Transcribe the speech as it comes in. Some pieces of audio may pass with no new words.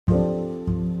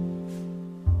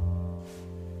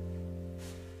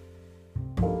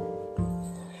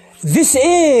This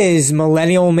is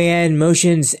Millennial Man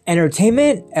Motions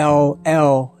Entertainment,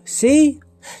 LLC.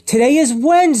 Today is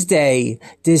Wednesday,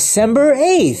 December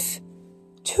 8th,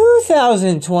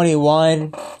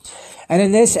 2021. And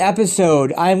in this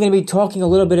episode, I'm going to be talking a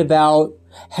little bit about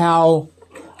how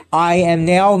I am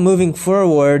now moving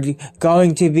forward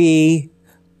going to be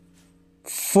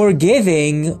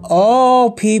forgiving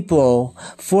all people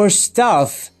for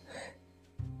stuff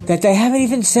that they haven't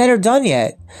even said or done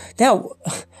yet. Now,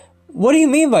 what do you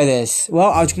mean by this?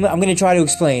 Well, I'm going to try to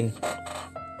explain.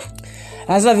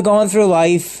 As I've gone through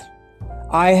life,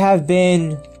 I have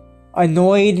been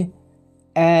annoyed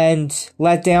and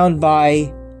let down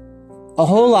by a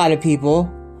whole lot of people.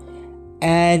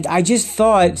 And I just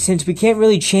thought, since we can't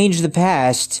really change the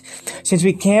past, since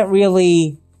we can't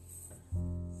really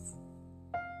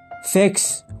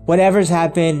fix whatever's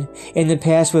happened in the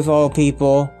past with all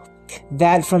people,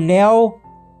 that from now,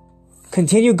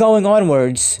 continue going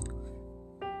onwards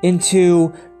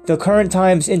into the current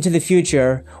times, into the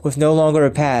future, with no longer a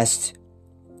past.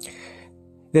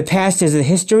 The past is a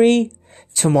history,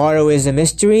 tomorrow is a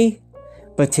mystery,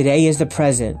 but today is the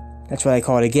present. That's why I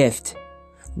call it a gift.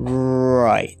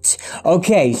 Right.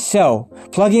 Okay, so,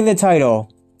 plugging the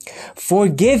title.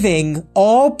 Forgiving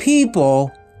all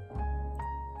people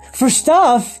for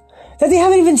stuff that they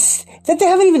haven't even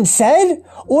said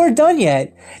or done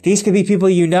yet. These could be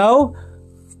people you know,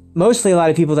 mostly a lot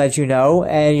of people that you know,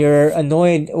 and you're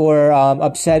annoyed or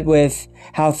upset with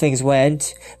how things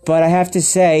went. But I have to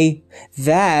say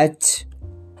that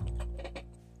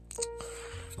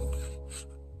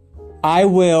I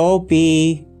will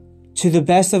be, to the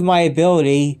best of my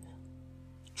ability,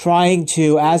 trying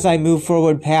to, as I move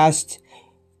forward past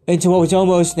into what was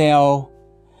almost now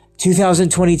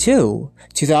 2022,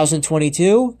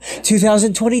 2022,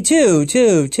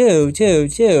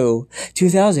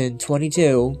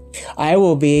 2022, I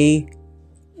will be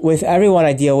with everyone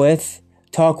I deal with,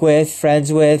 talk with,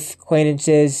 friends with,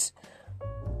 acquaintances,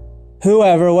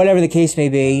 whoever, whatever the case may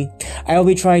be. I will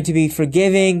be trying to be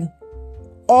forgiving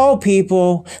all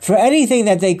people for anything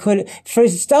that they could, for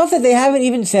stuff that they haven't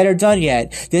even said or done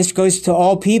yet. This goes to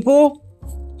all people.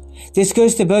 This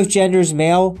goes to both genders,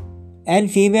 male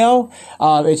and female.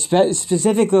 It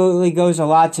specifically goes a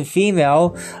lot to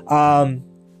female.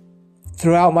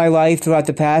 Throughout my life, throughout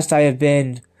the past, I have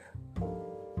been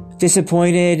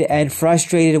disappointed and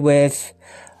frustrated with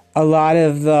a lot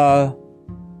of the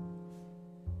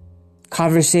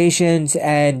conversations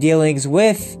and dealings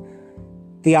with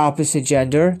the opposite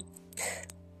gender.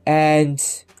 And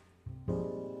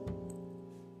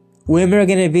women are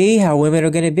going to be how women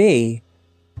are going to be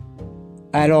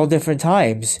at all different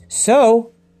times.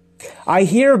 So, I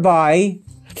hereby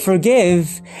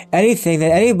forgive anything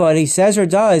that anybody says or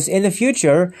does in the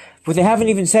future, what they haven't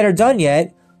even said or done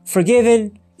yet,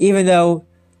 forgiven, even though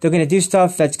they're going to do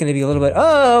stuff that's going to be a little bit,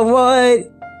 oh, what?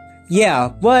 Yeah,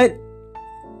 what?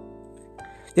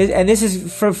 And this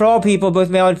is for all people, both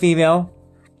male and female,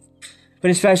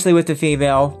 but especially with the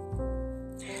female.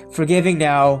 Forgiving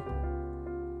now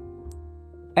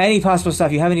any possible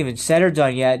stuff you haven't even said or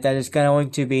done yet that is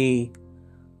going to be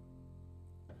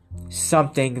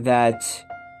something that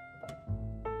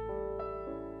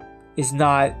is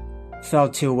not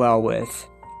felt too well with.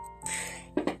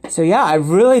 So yeah, I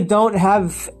really don't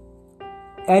have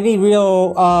any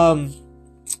real,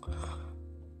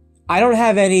 I don't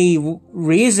have any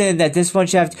reason that this one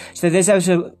should have,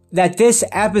 this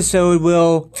episode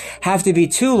will have to be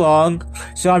too long.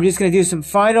 So I'm just going to do some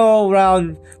final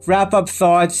round wrap-up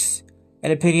thoughts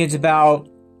and opinions about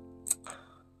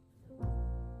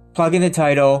plugging the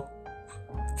title,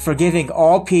 forgiving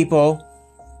all people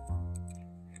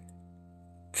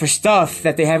for stuff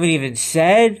that they haven't even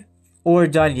said or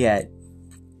done yet.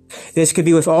 This could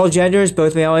be with all genders,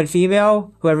 both male and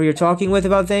female, whoever you're talking with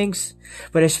about things,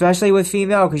 but especially with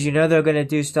female, because you know they're going to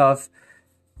do stuff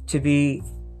to be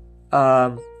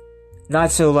not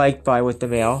so liked by with the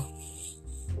male.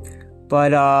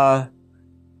 But and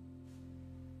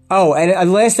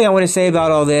the last thing I want to say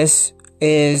about all this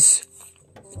is,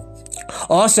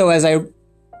 also as I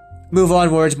move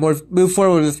forward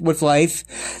with life,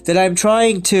 that I am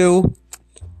trying to,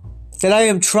 to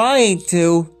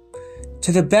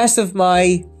the best of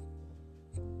my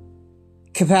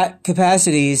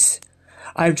capacities,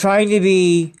 I'm trying to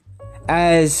be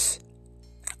as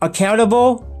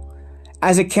accountable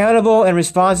and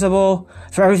responsible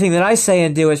for everything that I say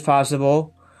and do as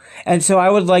possible. And so I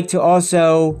would like to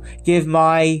also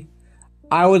I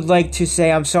would like to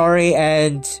say I'm sorry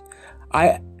and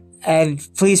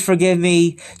please forgive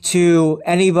me to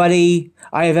anybody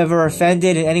I have ever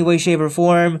offended in any way, shape, or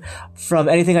form from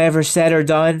anything I ever said or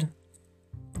done.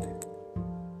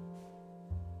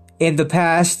 in the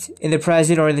past, in the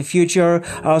present, or in the future.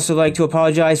 I also like to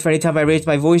apologize for any time I raised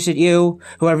my voice at you,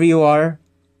 whoever you are.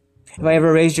 If I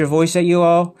ever raised your voice at you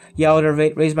all, yelled or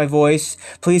raised my voice,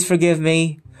 please forgive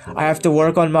me. I have to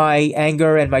work on my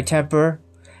anger and my temper,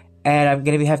 and I'm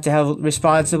going to have to have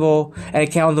responsible and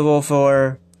accountable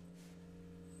for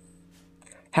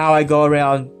how I go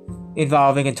around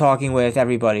involving and talking with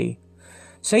everybody.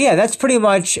 So yeah, that's pretty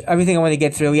much everything I want to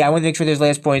get through. Yeah, I want to make sure those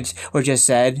last points were just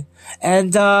said.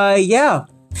 And yeah,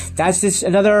 that's just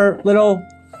another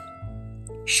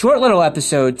short little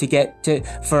episode to get to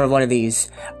for one of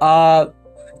these.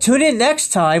 Tune in next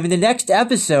time in the next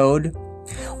episode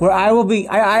where I will be,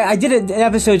 I did an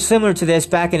episode similar to this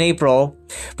back in April,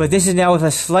 but this is now with a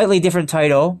slightly different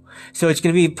title. So it's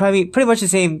going to be pretty much the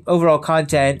same overall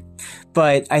content,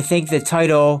 but I think the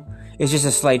title is just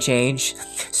a slight change.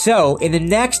 So in the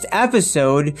next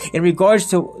episode, in regards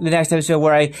to the next episode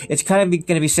where it's kind of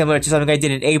going to be similar to something I did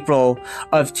in April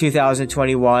of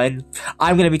 2021,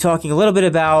 I'm going to be talking a little bit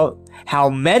about how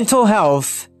mental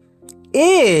health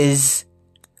is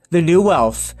the new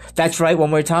wealth. That's right, one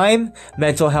more time.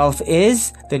 Mental health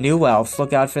is the new wealth.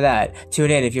 Look out for that. Tune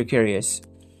in if you're curious.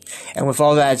 And with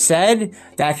all that said,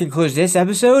 that concludes this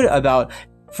episode about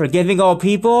forgiving all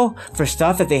people for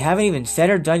stuff that they haven't even said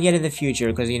or done yet in the future.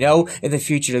 Because in the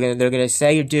future they're gonna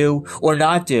say or do or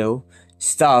not do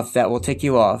stuff that will tick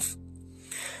you off.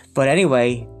 But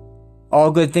anyway,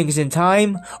 all good things in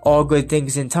time, all good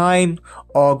things in time,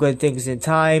 all good things in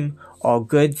time, all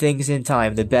good things in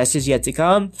time. The best is yet to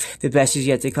come. The best is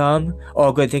yet to come.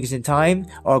 All good things in time.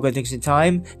 All good things in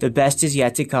time. The best is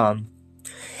yet to come.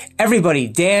 Everybody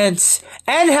dance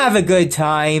and have a good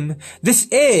time. This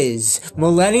is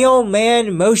Millennial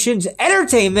Man Motions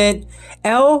Entertainment,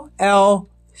 LLC,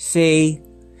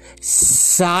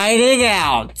 signing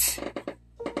out.